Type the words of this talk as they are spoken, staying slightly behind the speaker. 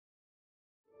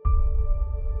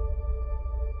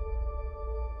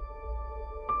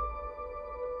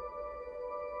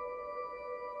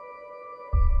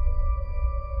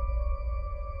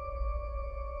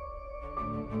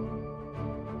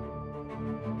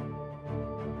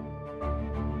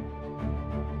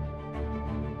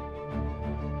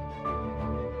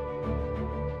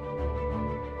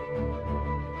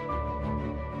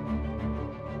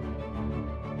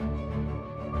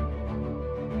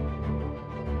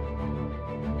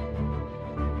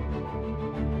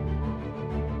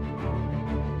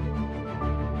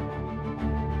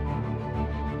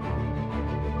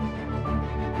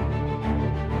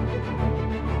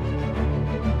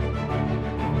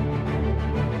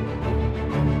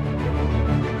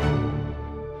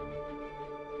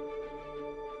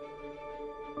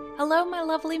Hello my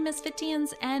lovely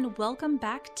Misfitians, and welcome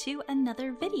back to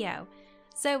another video.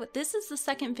 So this is the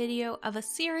second video of a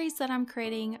series that I'm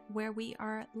creating where we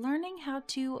are learning how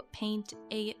to paint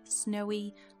a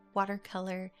snowy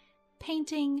watercolor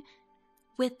painting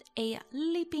with a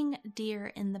leaping deer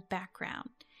in the background.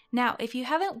 Now, if you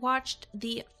haven't watched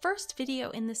the first video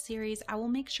in the series, I will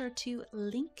make sure to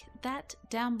link that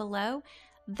down below.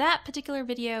 That particular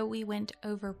video, we went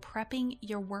over prepping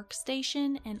your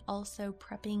workstation and also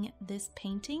prepping this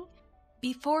painting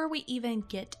before we even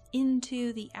get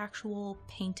into the actual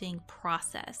painting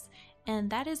process. And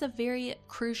that is a very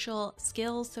crucial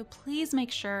skill, so please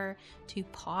make sure to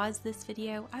pause this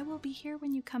video. I will be here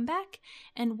when you come back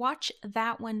and watch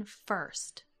that one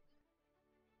first.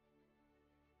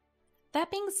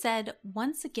 That being said,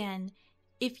 once again,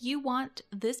 if you want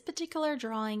this particular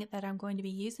drawing that I'm going to be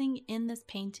using in this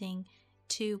painting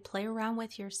to play around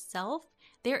with yourself,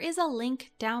 there is a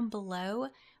link down below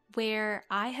where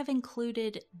I have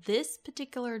included this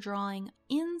particular drawing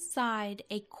inside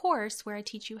a course where I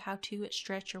teach you how to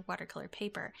stretch your watercolor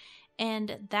paper.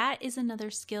 And that is another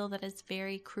skill that is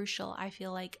very crucial, I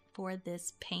feel like, for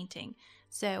this painting.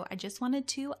 So I just wanted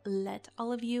to let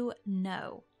all of you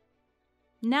know.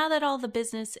 Now that all the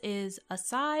business is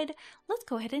aside, let's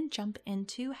go ahead and jump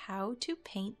into how to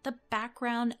paint the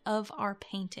background of our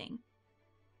painting.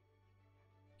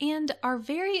 And our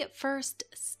very first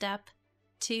step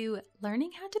to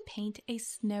learning how to paint a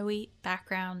snowy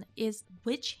background is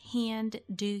which hand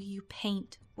do you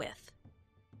paint with?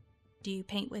 Do you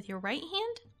paint with your right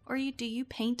hand or do you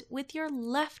paint with your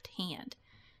left hand?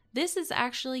 This is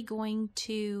actually going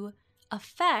to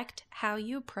affect how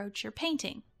you approach your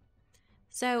painting.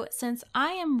 So since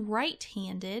I am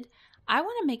right-handed, I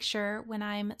want to make sure when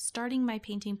I'm starting my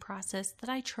painting process that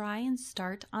I try and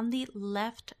start on the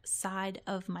left side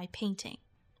of my painting.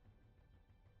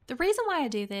 The reason why I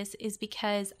do this is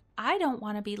because I don't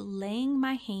want to be laying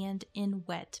my hand in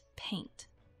wet paint.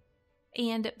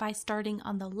 And by starting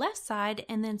on the left side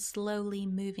and then slowly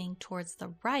moving towards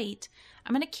the right,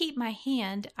 I'm going to keep my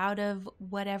hand out of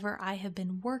whatever I have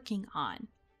been working on.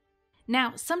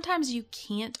 Now, sometimes you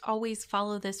can't always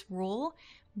follow this rule,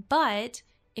 but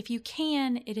if you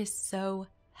can, it is so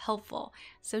helpful.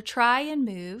 So try and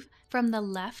move from the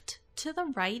left to the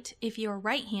right if you are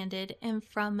right-handed, and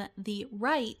from the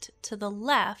right to the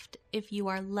left if you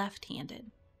are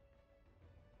left-handed.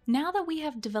 Now that we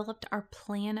have developed our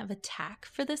plan of attack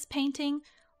for this painting,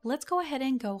 let's go ahead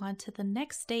and go on to the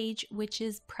next stage, which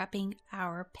is prepping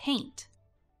our paint.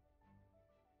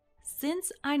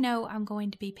 Since I know I'm going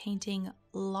to be painting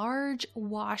large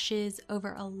washes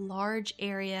over a large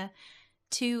area,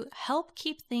 to help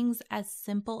keep things as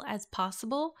simple as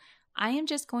possible, I am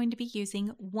just going to be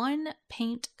using one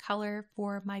paint color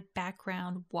for my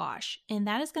background wash, and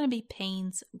that is going to be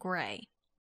Payne's Gray.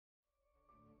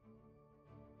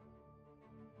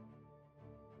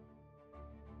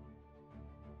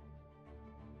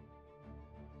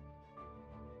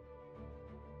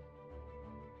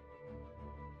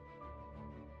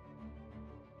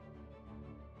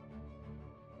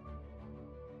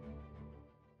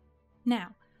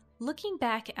 Now, looking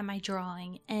back at my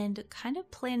drawing and kind of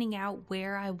planning out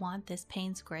where I want this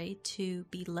Payne's Gray to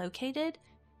be located,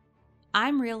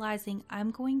 I'm realizing I'm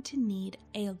going to need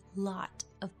a lot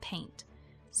of paint.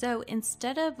 So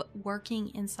instead of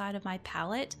working inside of my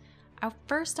palette, I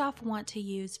first off want to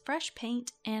use fresh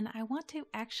paint, and I want to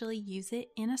actually use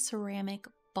it in a ceramic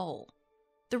bowl.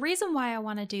 The reason why I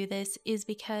want to do this is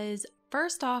because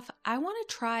first off, I want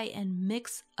to try and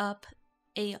mix up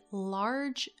a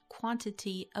large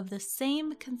quantity of the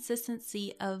same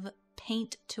consistency of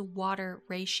paint to water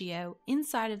ratio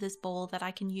inside of this bowl that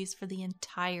I can use for the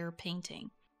entire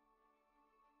painting.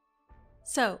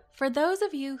 So for those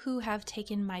of you who have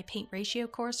taken my paint ratio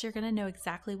course, you're going to know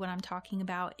exactly what I'm talking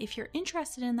about. If you're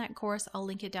interested in that course, I'll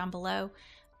link it down below.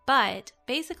 But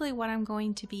basically what I'm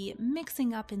going to be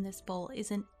mixing up in this bowl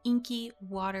is an inky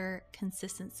water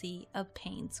consistency of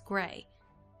Payne's Gray.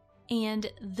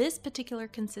 And this particular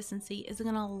consistency is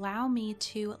going to allow me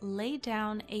to lay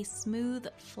down a smooth,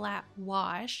 flat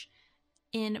wash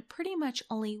in pretty much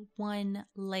only one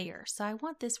layer. So I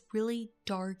want this really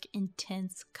dark,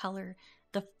 intense color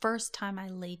the first time I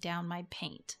lay down my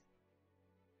paint.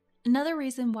 Another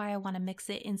reason why I want to mix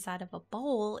it inside of a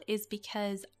bowl is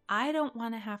because I don't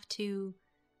want to have to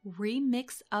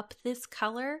remix up this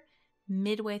color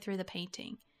midway through the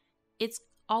painting. It's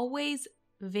always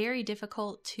very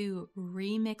difficult to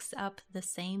remix up the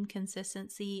same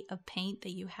consistency of paint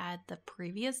that you had the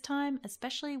previous time,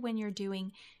 especially when you're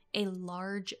doing a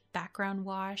large background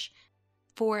wash.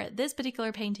 for this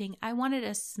particular painting, I wanted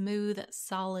a smooth,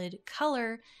 solid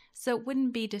color so it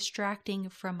wouldn't be distracting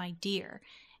from my deer.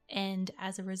 And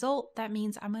as a result, that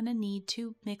means I'm going to need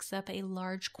to mix up a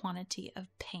large quantity of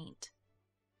paint.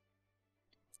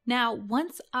 Now,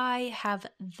 once I have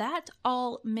that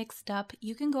all mixed up,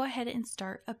 you can go ahead and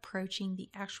start approaching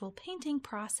the actual painting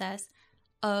process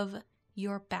of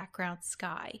your background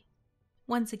sky.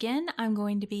 Once again, I'm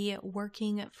going to be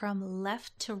working from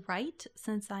left to right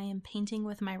since I am painting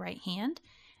with my right hand.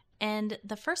 And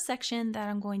the first section that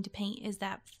I'm going to paint is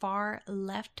that far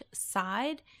left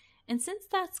side. And since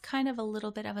that's kind of a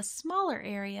little bit of a smaller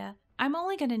area, I'm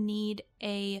only going to need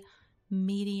a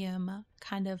medium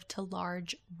kind of to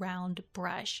large round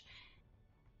brush.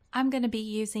 I'm going to be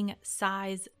using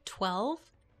size 12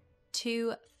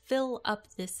 to fill up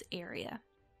this area.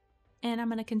 And I'm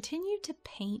going to continue to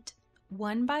paint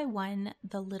one by one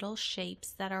the little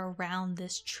shapes that are around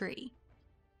this tree.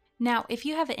 Now, if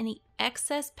you have any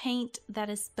excess paint that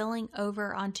is spilling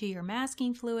over onto your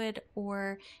masking fluid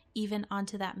or even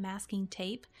onto that masking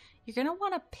tape, you're going to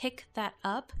want to pick that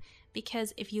up,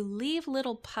 because if you leave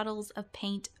little puddles of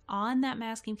paint on that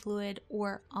masking fluid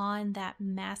or on that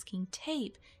masking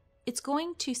tape, it's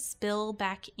going to spill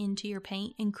back into your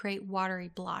paint and create watery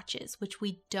blotches, which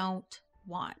we don't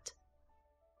want.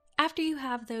 After you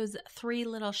have those 3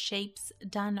 little shapes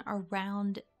done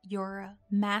around your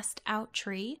masked out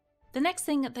tree, the next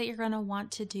thing that you're going to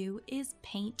want to do is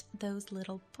paint those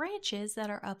little branches that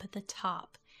are up at the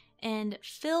top and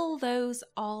fill those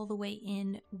all the way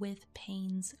in with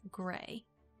Payne's Gray.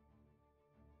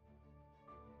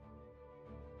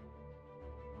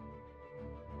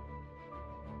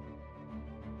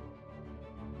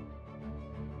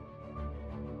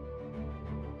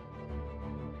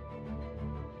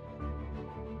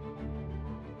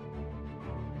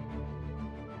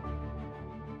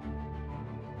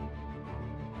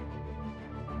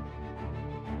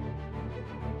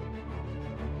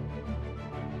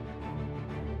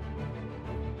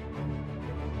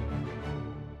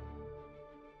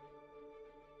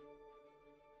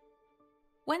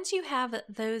 Once you have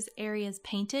those areas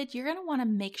painted, you're going to want to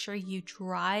make sure you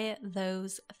dry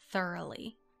those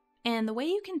thoroughly. And the way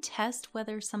you can test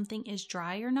whether something is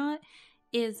dry or not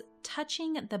is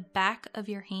touching the back of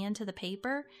your hand to the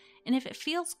paper. And if it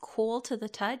feels cool to the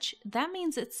touch, that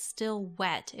means it's still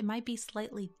wet. It might be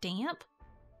slightly damp,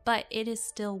 but it is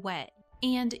still wet.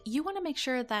 And you want to make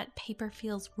sure that paper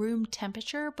feels room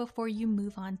temperature before you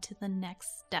move on to the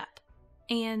next step.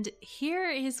 And here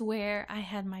is where I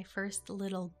had my first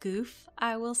little goof,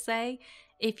 I will say.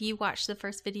 If you watched the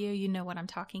first video, you know what I'm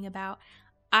talking about.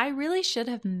 I really should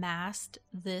have masked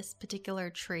this particular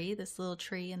tree, this little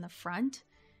tree in the front,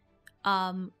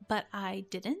 but I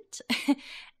didn't.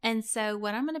 And so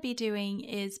what I'm going to be doing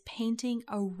is painting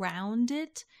around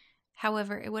it.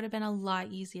 However, it would have been a lot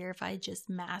easier if I just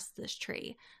masked this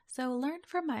tree. So learn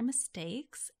from my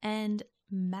mistakes and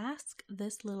mask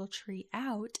this little tree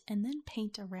out and then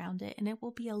paint around it, and it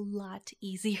will be a lot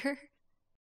easier.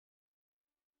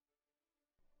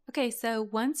 Okay, so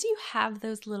once you have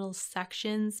those little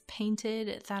sections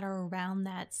painted that are around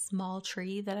that small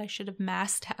tree that I should have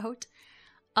masked out,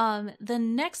 the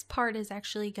next part is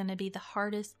actually going to be the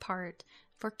hardest part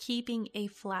for keeping a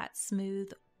flat,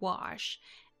 smooth wash.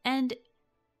 And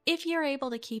if you're able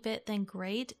to keep it, then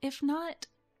great. If not,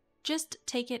 just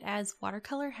take it as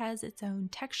watercolor has its own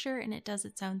texture and it does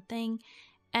its own thing,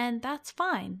 and that's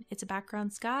fine. It's a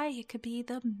background sky. It could be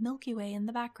the Milky Way in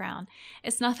the background.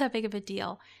 It's not that big of a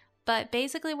deal. But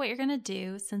basically what you're going to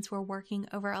do, since we're working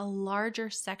over a larger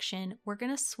section, we're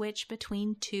going to switch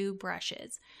between 2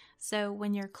 brushes. So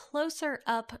when you're closer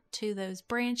up to those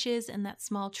branches in that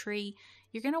small tree,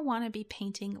 you're going to want to be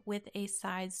painting with a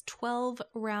size 12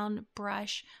 round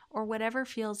brush or whatever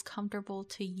feels comfortable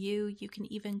to you. You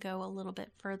can even go a little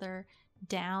bit further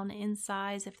down in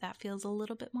size if that feels a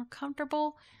little bit more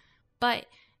comfortable. But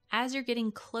as you're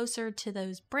getting closer to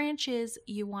those branches,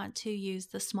 you want to use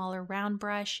the smaller round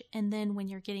brush. And then when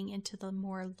you're getting into the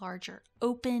more larger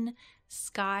open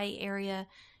sky area,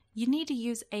 you need to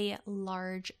use a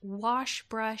large wash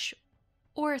brush,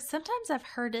 or sometimes I've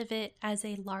heard of it as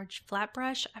a large flat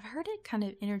brush. I've heard it kind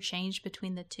of interchanged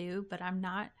between the two, but I'm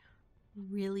not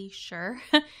really sure.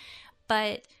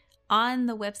 But on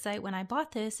the website when I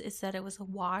bought this, it said it was a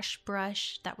wash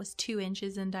brush that was 2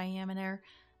 inches in diameter.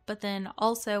 But then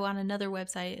also on another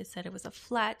website, it said it was a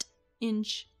flat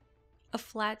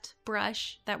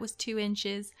brush that was 2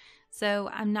 inches. So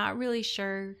I'm not really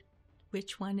sure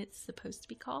which one it's supposed to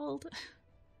be called.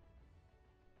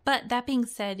 But that being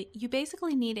said, you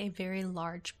basically need a very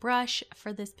large brush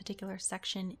for this particular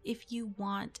section if you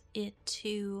want it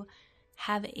to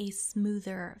have a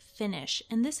smoother finish.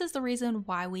 And this is the reason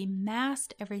why we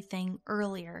masked everything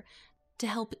earlier, to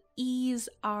help ease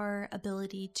our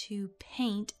ability to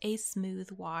paint a smooth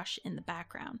wash in the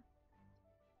background.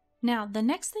 Now, the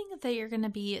next thing that you're going to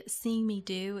be seeing me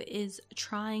do is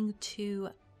trying to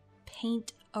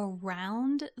paint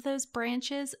around those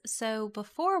branches. So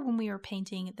before, when we were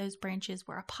painting, those branches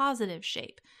were a positive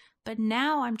shape, but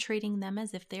now I'm treating them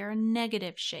as if they're a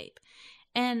negative shape.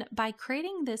 And by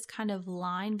creating this kind of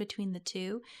line between the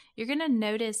two, you're going to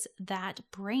notice that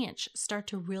branch start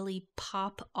to really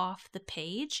pop off the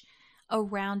page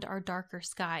around our darker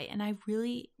sky. And I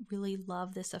really, really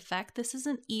love this effect. This is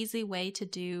an easy way to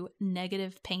do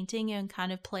negative painting and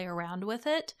kind of play around with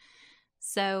it.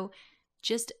 So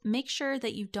just make sure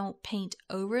that you don't paint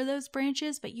over those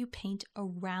branches, but you paint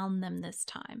around them this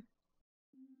time.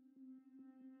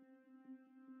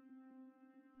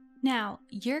 Now,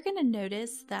 you're going to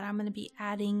notice that I'm going to be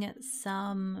adding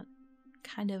some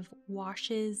kind of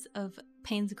washes of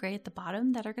Payne's Gray at the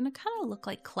bottom that are going to kind of look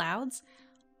like clouds.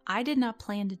 I did not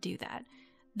plan to do that.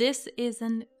 This is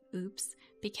an oops,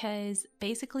 because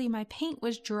basically my paint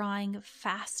was drying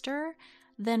faster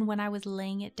than when I was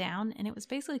laying it down, and it was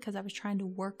basically because I was trying to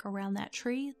work around that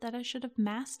tree that I should have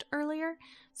masked earlier.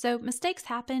 So mistakes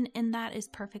happen, and that is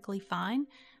perfectly fine.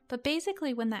 But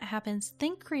basically when that happens,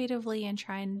 think creatively and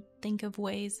try and think of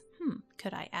ways,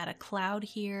 could I add a cloud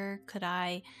here? Could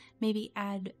I maybe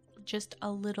add just a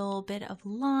little bit of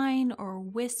line or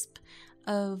wisp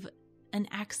of an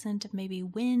accent of maybe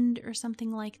wind or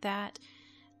something like that?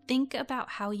 Think about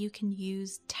how you can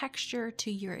use texture to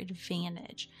your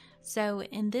advantage. So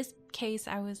in this case,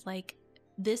 I was like,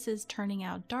 this is turning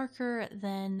out darker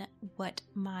than what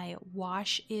my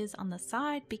wash is on the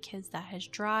side because that has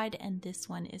dried, and this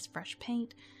one is fresh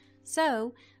paint.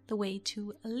 So the way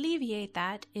to alleviate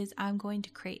that is I'm going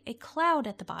to create a cloud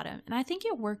at the bottom. And I think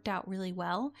it worked out really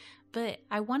well, but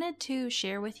I wanted to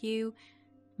share with you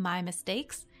my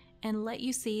mistakes and let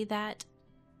you see that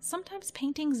sometimes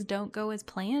paintings don't go as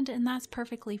planned, and that's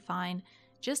perfectly fine.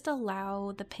 Just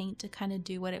allow the paint to kind of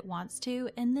do what it wants to,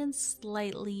 and then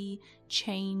slightly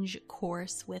change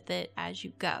course with it as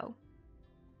you go.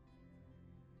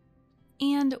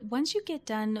 And once you get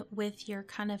done with your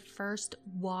kind of first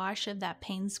wash of that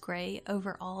Payne's Gray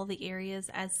over all the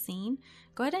areas as seen,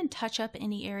 go ahead and touch up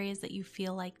any areas that you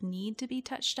feel like need to be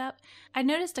touched up. I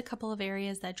noticed a couple of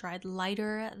areas that dried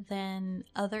lighter than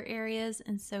other areas,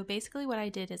 and so basically what I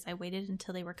did is I waited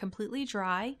until they were completely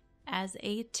dry. As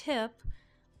a tip,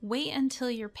 wait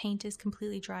until your paint is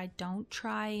completely dry. Don't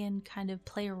try and kind of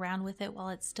play around with it while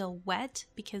it's still wet,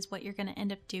 because what you're going to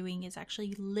end up doing is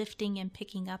actually lifting and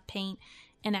picking up paint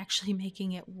and actually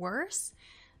making it worse.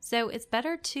 So it's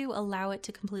better to allow it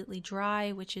to completely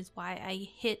dry, which is why I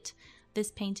hit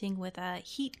this painting with a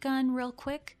heat gun real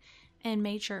quick and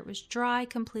made sure it was dry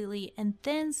completely, and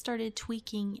then started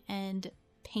tweaking and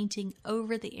painting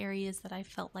over the areas that I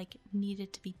felt like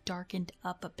needed to be darkened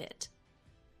up a bit.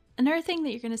 Another thing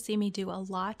that you're going to see me do a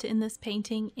lot in this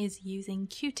painting is using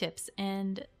Q-tips,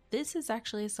 and this is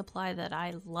actually a supply that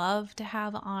I love to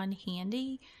have on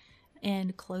handy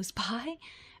and close by,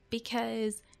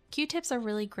 because Q-tips are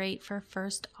really great for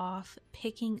first off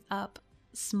picking up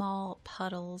small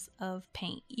puddles of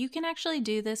paint. You can actually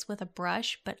do this with a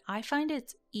brush, but I find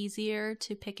it's easier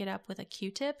to pick it up with a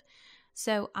Q-tip.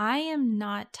 So I am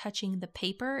not touching the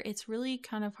paper. It's really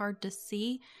kind of hard to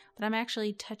see, but I'm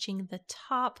actually touching the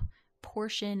top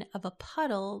portion of a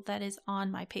puddle that is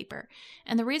on my paper.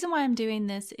 And the reason why I'm doing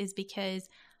this is because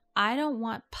I don't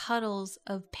want puddles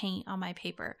of paint on my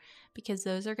paper, because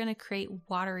those are going to create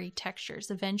watery textures.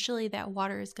 Eventually that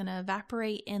water is going to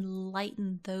evaporate and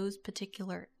lighten those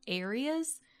particular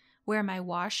areas where my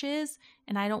wash is,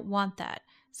 and I don't want that.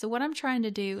 So what I'm trying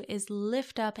to do is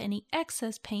lift up any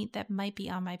excess paint that might be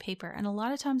on my paper, and a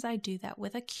lot of times I do that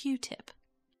with a Q-tip.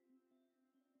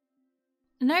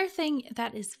 Another thing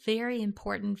that is very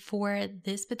important for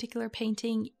this particular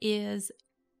painting is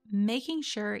making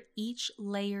sure each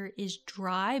layer is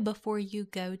dry before you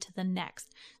go to the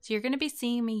next. So you're going to be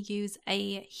seeing me use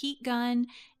a heat gun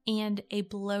and a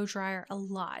blow dryer a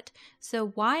lot. So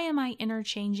why am I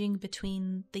interchanging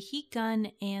between the heat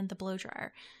gun and the blow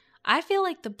dryer? I feel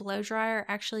like the blow dryer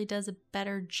actually does a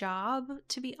better job,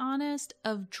 to be honest,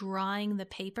 of drying the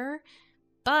paper,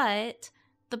 but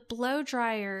the blow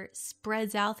dryer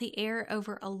spreads out the air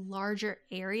over a larger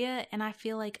area, and I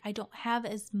feel like I don't have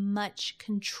as much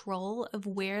control of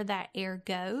where that air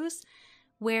goes,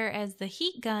 whereas the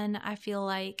heat gun, I feel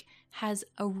like, has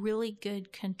a really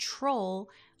good control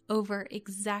over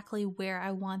exactly where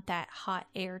I want that hot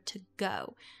air to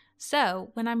go. So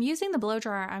when I'm using the blow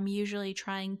dryer, I'm usually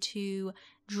trying to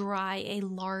dry a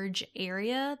large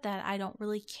area that I don't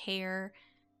really care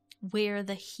where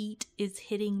the heat is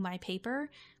hitting my paper,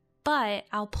 but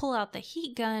I'll pull out the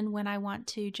heat gun when I want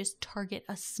to just target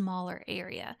a smaller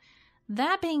area.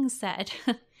 That being said,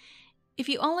 if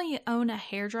you only own a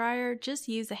hairdryer, just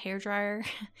use a hairdryer.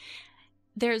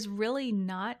 There's really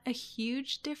not a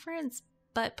huge difference,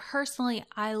 but personally,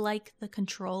 I like the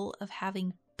control of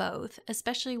having both,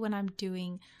 especially when I'm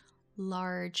doing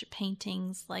large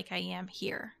paintings like I am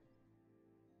here.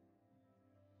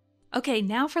 Okay,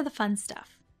 now for the fun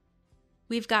stuff.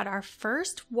 We've got our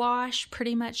first wash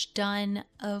pretty much done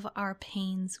of our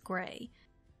Payne's Gray.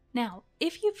 Now,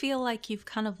 if you feel like you've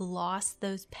kind of lost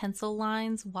those pencil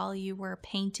lines while you were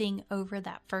painting over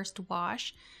that first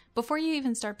wash, before you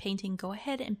even start painting, go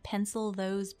ahead and pencil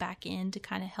those back in to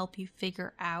kind of help you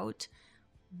figure out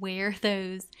where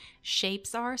those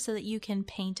shapes are so that you can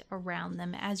paint around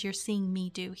them as you're seeing me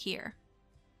do here.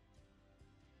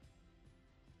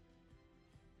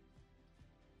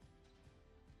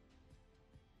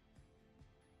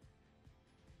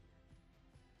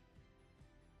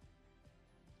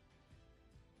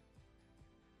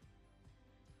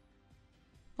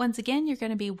 Once again, you're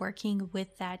going to be working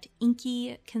with that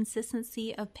inky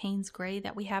consistency of Payne's Gray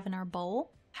that we have in our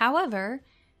bowl. However,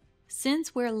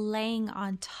 since we're laying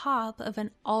on top of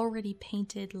an already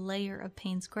painted layer of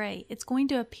Payne's Gray, it's going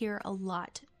to appear a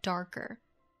lot darker.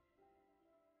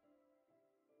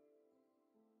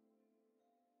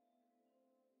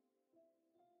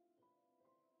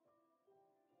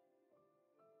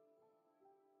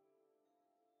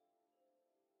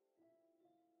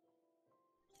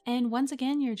 And once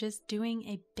again, you're just doing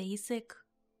a basic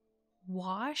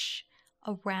wash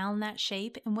around that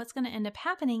shape. And what's going to end up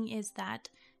happening is that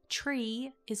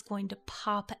tree is going to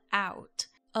pop out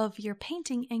of your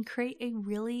painting and create a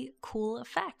really cool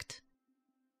effect.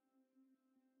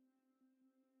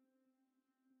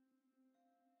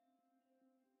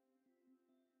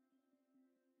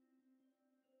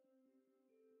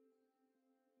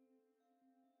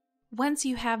 Once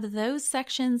you have those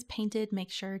sections painted,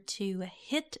 make sure to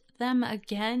hit them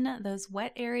again, those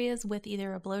wet areas, with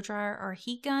either a blow dryer or a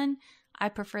heat gun. I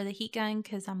prefer the heat gun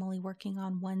because I'm only working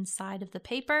on one side of the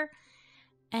paper.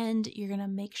 And you're going to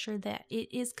make sure that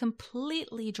it is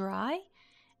completely dry.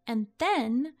 And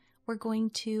then we're going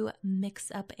to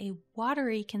mix up a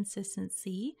watery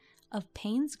consistency of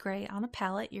Payne's Gray on a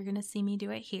palette. You're going to see me do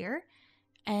it here.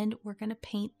 And we're going to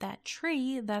paint that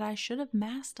tree that I should have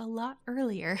masked a lot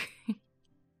earlier.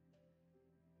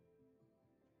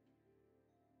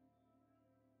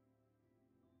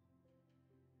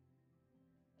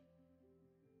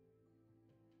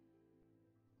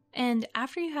 And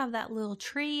after you have that little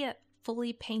tree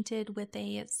fully painted with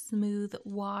a smooth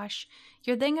wash,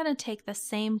 you're then going to take the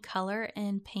same color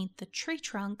and paint the tree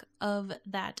trunk of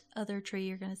that other tree.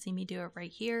 You're going to see me do it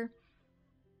right here.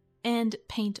 And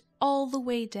paint all the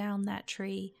way down that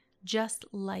tree, just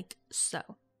like so.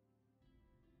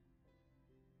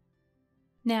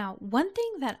 Now, one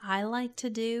thing that I like to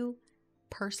do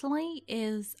personally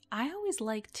is I always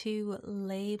like to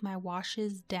lay my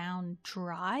washes down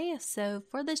dry. So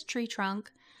for this tree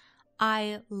trunk,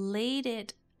 I laid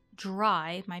it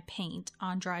dry, my paint,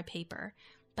 on dry paper.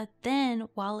 But then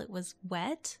while it was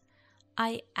wet,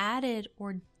 I added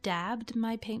or dabbed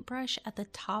my paintbrush at the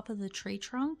top of the tree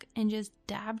trunk and just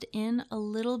dabbed in a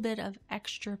little bit of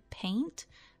extra paint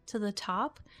to the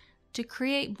top to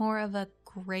create more of a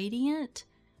gradient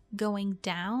going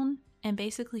down and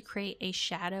basically create a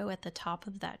shadow at the top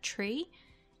of that tree.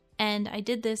 And I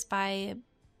did this by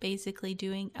basically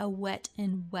doing a wet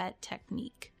and wet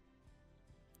technique.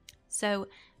 So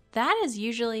that is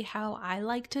usually how I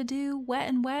like to do wet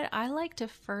and wet. I like to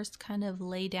first kind of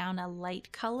lay down a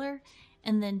light color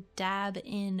and then dab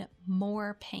in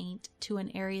more paint to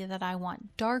an area that I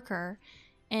want darker.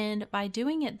 And by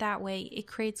doing it that way, it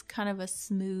creates kind of a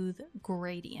smooth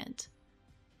gradient.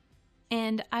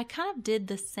 And I kind of did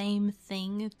the same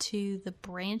thing to the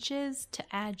branches to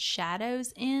add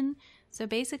shadows in. So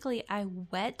basically I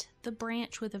wet the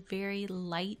branch with a very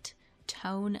light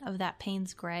tone of that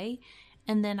Payne's Gray.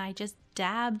 And then I just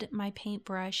dabbed my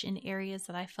paintbrush in areas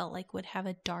that I felt like would have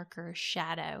a darker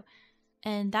shadow.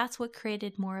 And that's what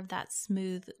created more of that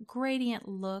smooth gradient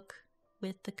look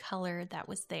with the color that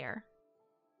was there.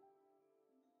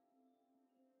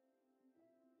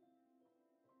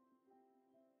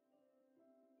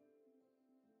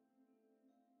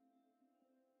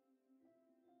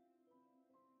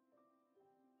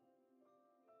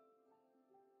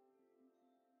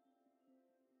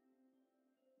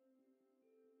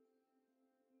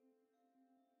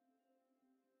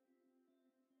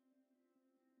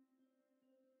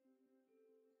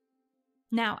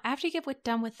 Now, after you get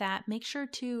done with that, make sure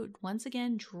to once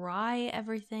again dry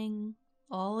everything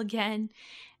all again,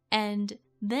 and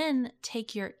then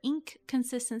take your ink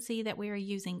consistency that we were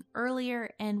using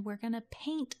earlier, and we're going to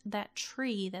paint that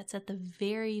tree that's at the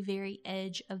very, very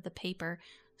edge of the paper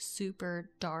super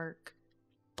dark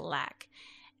black.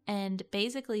 And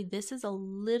basically this is a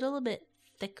little bit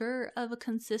thicker of a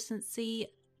consistency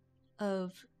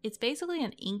of, it's basically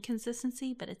an ink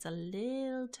consistency, but it's a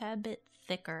little tad bit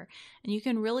thicker. And you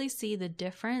can really see the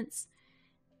difference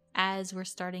as we're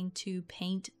starting to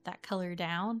paint that color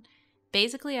down.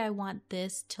 Basically, I want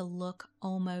this to look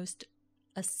almost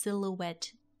a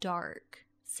silhouette dark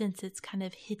since it's kind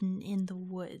of hidden in the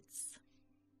woods.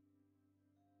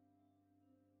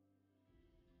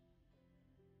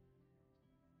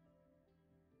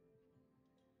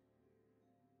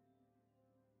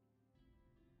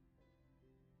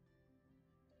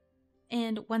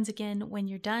 And once again, when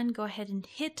you're done, go ahead and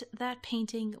hit that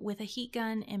painting with a heat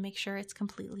gun and make sure it's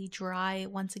completely dry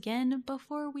once again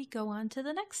before we go on to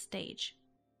the next stage.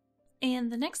 And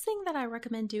the next thing that I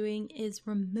recommend doing is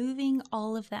removing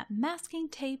all of that masking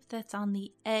tape that's on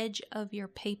the edge of your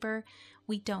paper.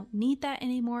 We don't need that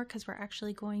anymore because we're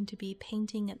actually going to be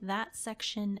painting that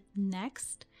section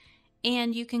next.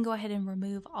 And you can go ahead and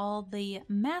remove all the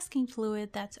masking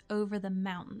fluid that's over the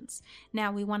mountains.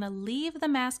 Now we want to leave the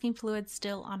masking fluid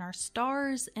still on our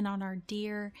stars and on our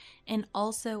deer and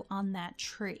also on that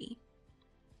tree.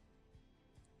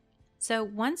 So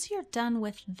once you're done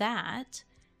with that,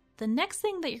 the next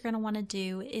thing that you're going to want to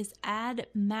do is add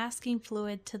masking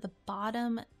fluid to the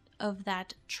bottom of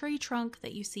that tree trunk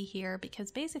that you see here,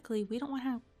 because basically we don't want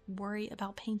to worry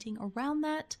about painting around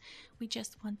that. We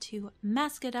just want to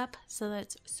mask it up so that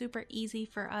it's super easy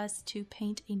for us to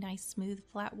paint a nice smooth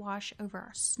flat wash over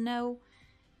our snow.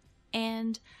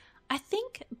 And I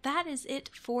think that is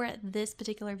it for this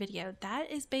particular video. That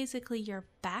is basically your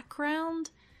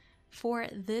background for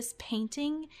this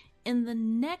painting. In the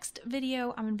next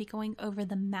video, I'm going to be going over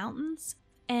the mountains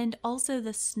and also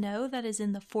the snow that is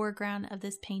in the foreground of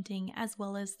this painting, as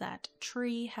well as that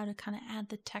tree, how to kind of add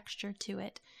the texture to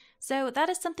it. So that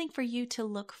is something for you to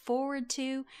look forward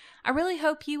to. I really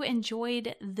hope you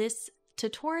enjoyed this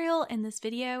tutorial and this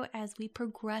video as we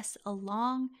progress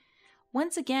along.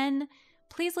 Once again,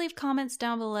 please leave comments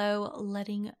down below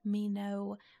letting me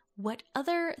know what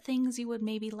other things you would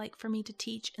maybe like for me to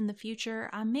teach in the future.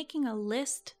 I'm making a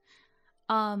list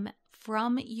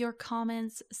from your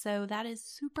comments, so that is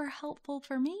super helpful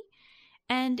for me.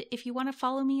 And if you want to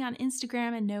follow me on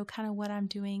Instagram and know kind of what I'm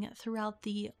doing throughout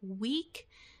the week,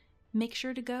 make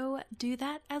sure to go do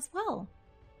that as well.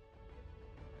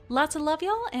 Lots of love,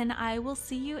 y'all, and I will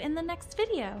see you in the next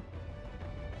video.